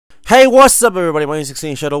Hey, what's up, everybody? My name is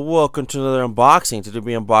 16 Shadow. Welcome to another unboxing. Today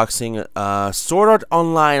we'll be unboxing Sword Art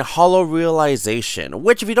Online Hollow Realization,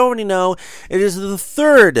 which, if you don't already know, it is the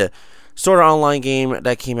third Sword Art Online game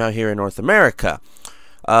that came out here in North America.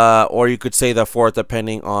 Or you could say the fourth,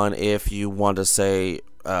 depending on if you want to say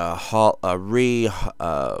what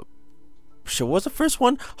was the first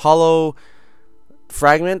one? Hollow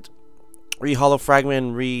Fragment? Hollow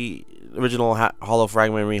Fragment, original Hollow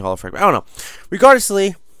Fragment, Hollow Fragment. I don't know.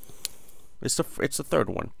 Regardlessly, it's the third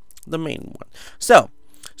one, the main one. So,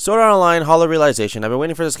 Sword Art Online Hollow Realization. I've been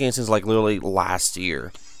waiting for this game since like literally last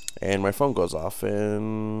year, and my phone goes off,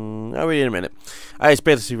 and I'll read it in a minute. I just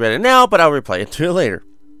basically read it now, but I'll replay it to it later.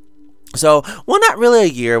 So, well, not really a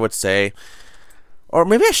year, I would say, or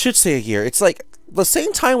maybe I should say a year. It's like the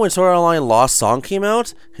same time when Sword Art Online Lost Song came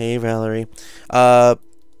out. Hey, Valerie. Around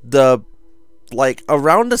the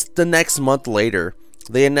next month later,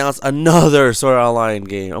 they announced another Sword Art Online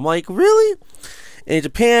game. I'm like, really? In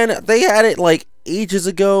Japan, they had it like ages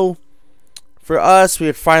ago. For us, we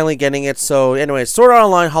are finally getting it. So, anyway, Sword Art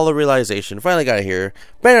Online Hollow Realization. Finally got it here.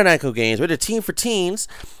 Bandai Namco Games. With a team for teens.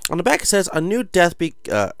 On the back it says, a new death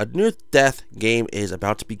game is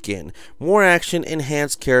about to begin. More action,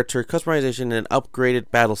 enhanced character, customization, and an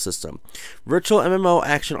upgraded battle system. Virtual MMO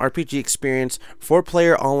action RPG experience.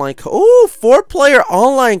 4-player online four-player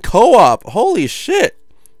online co-op. Holy shit.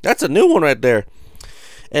 That's a new one right there.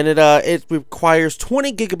 And it requires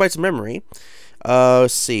 20 gigabytes of memory.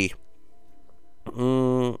 Let's see.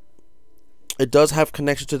 It does have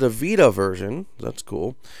connection to the Vita version. That's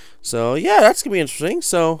cool. So yeah, that's gonna be interesting.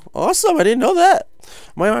 So awesome! I didn't know that.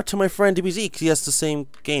 Might out to my friend DBZ because he has the same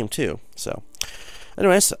game too. So,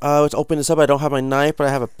 anyways, let's open this up. I don't have my knife, but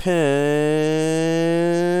I have a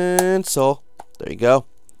pencil. There you go.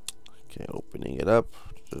 Okay, opening it up.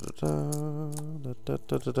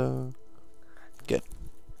 Good.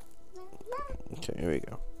 Okay, here we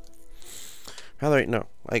go. Valerie, no,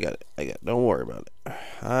 I got it. Don't worry about it.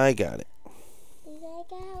 I got it.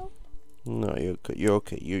 No, you're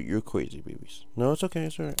okay. You're crazy, babies. No, it's okay.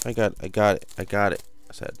 It's alright. I got it. I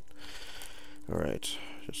said. All right.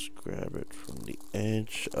 Just grab it from the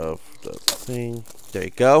edge of the thing. There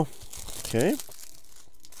you go. Okay.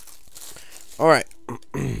 All right.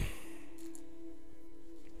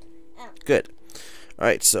 Good. All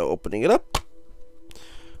right. So opening it up.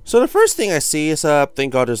 So the first thing I see is,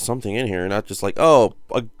 thank God there's something in here, not just like, oh,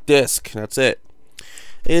 a disc. That's it.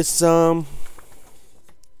 It's Sword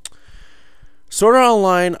Art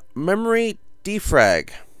Online Memory Defrag.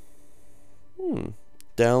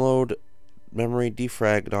 Download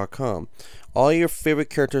memorydefrag.com. All your favorite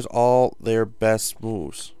characters, all their best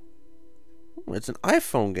moves. It's an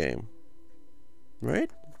iPhone game, right?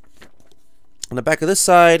 On the back of this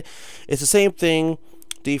side, it's the same thing.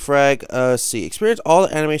 Defrag, see. Experience all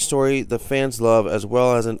the anime story the fans love, as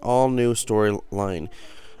well as an all-new storyline.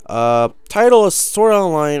 Title is Sword Art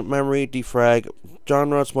Online Memory Defrag.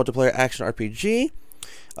 Genre is multiplayer action RPG.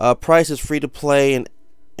 Price is free to play, and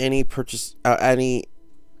any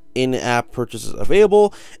in-app purchases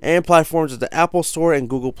available. And platforms is the Apple Store and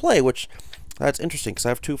Google Play, which that's interesting because I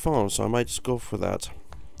have two phones, so I might just go for that.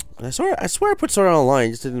 And I swear I put Sword Art Online,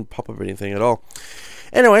 it just didn't pop up anything at all.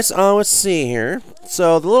 Anyways, let's see here.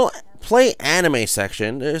 So the little play anime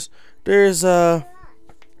section, there's it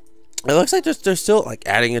looks like they're still like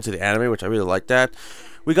adding into the anime, which I really like that.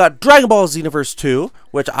 We got Dragon Ball Xenoverse 2,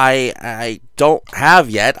 which I don't have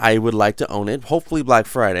yet. I would like to own it. Hopefully Black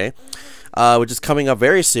Friday, which is coming up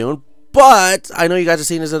very soon. But I know you guys are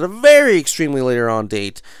seeing this at a very extremely later on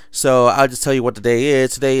date. So I'll just tell you what the day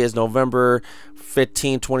is. Today is November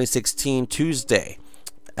 15, 2016, Tuesday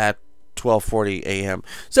at 12:40 a.m.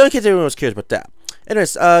 So in case everyone was curious about that.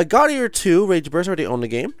 Anyways, God Eater 2, Rage Burst, already own the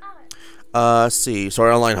game. See, Sword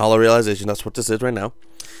Art Online Hollow Realization, that's what this is right now.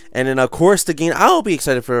 And then, of course, the game I'll be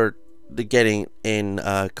excited for the getting in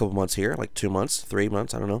a couple months here, like 2 months, 3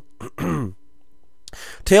 months, I don't know.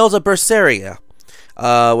 Tales of Berseria,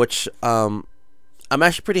 which I'm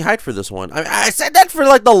actually pretty hyped for this one. I said that for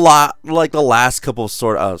like the last couple of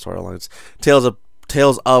Sword Art Lines, Tales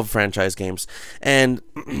of franchise games, and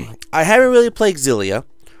I haven't really played Xillia.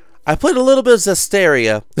 I played a little bit of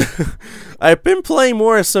Zestiria. I've been playing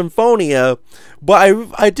more Symphonia, but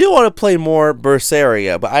I do want to play more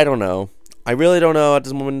Berseria, but I don't know. I really don't know at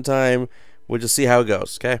this moment in time. We'll just see how it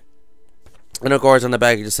goes, okay? And of course, on the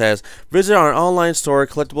back it just says, visit our online store,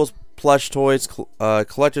 collectibles, plush toys,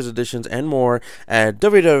 collector's editions, and more at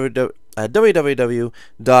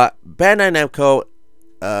www.bandai-namco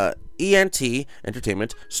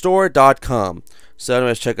entertainment store.com. So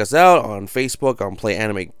anyways, check us out on Facebook on Play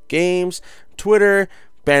Anime Games, Twitter,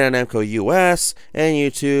 Bandai Namco US, and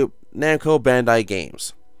YouTube, Namco Bandai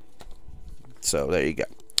Games. So there you go.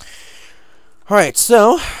 Alright,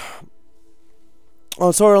 so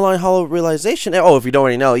on Sword Art Online Hollow Realization. Oh, if you don't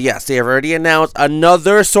already know, yes, they have already announced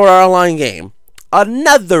another Sword Art Online game.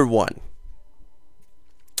 Another one.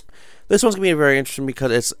 This one's going to be very interesting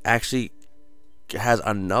because it's actually has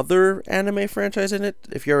another anime franchise in it.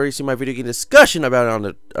 If you already seen my video game discussion about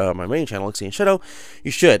it on my main channel, Lexi and Shadow,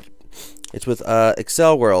 you should. It's with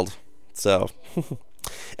Excel World. So,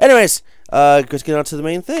 anyways, let's get on to the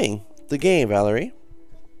main thing. The game, Valerie.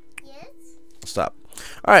 Yes? Stop.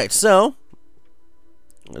 Alright, so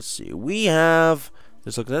let's see. We have,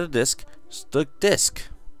 just looking at a disc. The disc.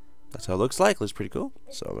 That's how it looks like. Looks pretty cool.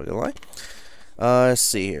 So I'm not gonna lie. Let's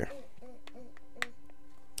see here.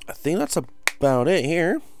 I think that's about it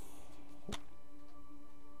here.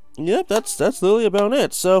 Yep, that's literally about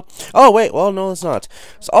it. So, oh wait, well no, it's not.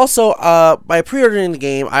 So also, by pre-ordering the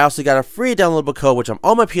game, I also got a free downloadable code, which I'm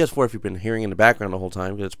on my PS4. If you've been hearing in the background the whole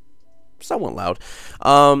time, because it's somewhat loud.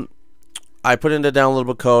 I put in the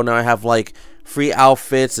downloadable code. Now I have like free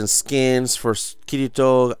outfits and skins for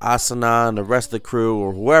Kirito, Asuna, and the rest of the crew,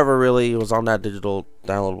 or whoever really was on that digital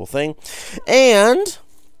downloadable thing. And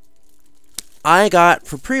I got,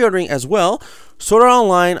 for pre-ordering as well, Sword Art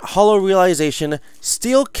Online Hollow Realization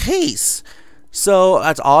steel case. So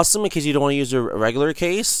that's awesome. In case you don't want to use a regular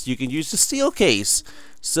case, you can use the steel case.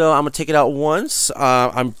 So I'm gonna take it out once.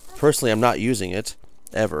 I'm not using it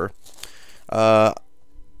ever. Let's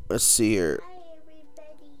see here. Hi,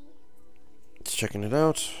 everybody. Just checking it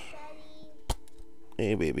out.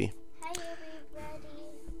 Hey, baby. Hi, everybody.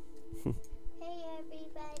 Hey,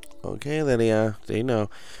 everybody. Okay, then they know.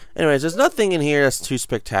 Anyways, there's nothing in here that's too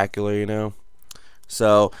spectacular, you know.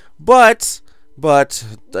 So, but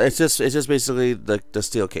it's just basically the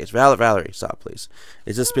steel case. Valerie, stop, please.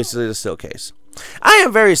 It's just basically the steel case. I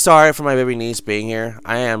am very sorry for my baby niece being here.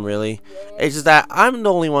 I am really. It's just that I'm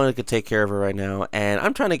the only one who could take care of her right now, and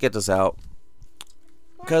I'm trying to get this out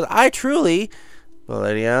because I truly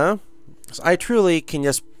can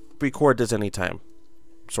just record this anytime,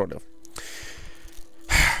 sort of.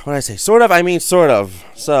 When I say sort of, I mean sort of.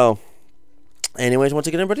 So, anyways, once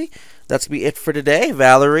again, everybody, that's gonna be it for today.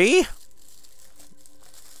 Valerie,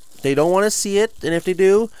 they don't want to see it, and if they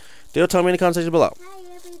do, they'll tell me in the comment section below.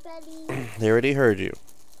 Hi, everybody. They already heard you.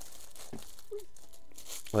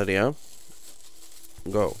 Lydia,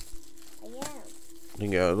 go. I am. You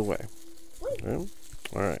can get out of the way. Okay?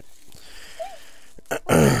 Alright.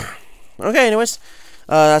 Okay, anyways,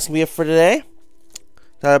 that's going to be it for today.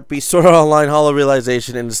 That'd be Sword Art Online Hollow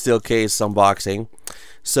Realization in the steel case unboxing.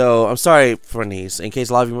 So, I'm sorry for niece. In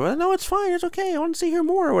case a lot of you are, no, it's fine, it's okay, I want to see here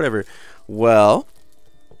more or whatever. Well,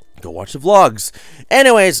 go watch the vlogs.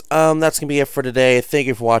 Anyways, that's gonna be it for today. Thank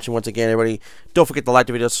you for watching once again, everybody. Don't forget to like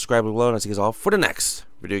the video, subscribe below, and I'll see you guys all for the next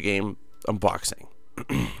video game unboxing.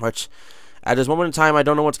 Which, at this moment in time, I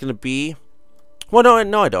don't know what's gonna be. Well,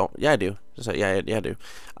 no, I don't. Yeah, I do. Yeah, I do. It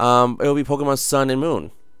will be Pokemon Sun and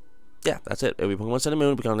Moon. Yeah, that's it. It'll be Pokemon Sun and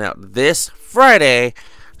Moon. Be coming out this Friday.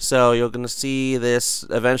 So you're gonna see this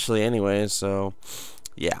eventually, anyways. So,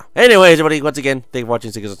 yeah. Anyways, everybody, once again, thank you for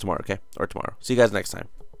watching. See you guys tomorrow, okay? Or tomorrow. See you guys next time.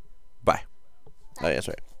 Bye. Oh, yeah, that's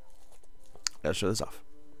right. Gotta show this off.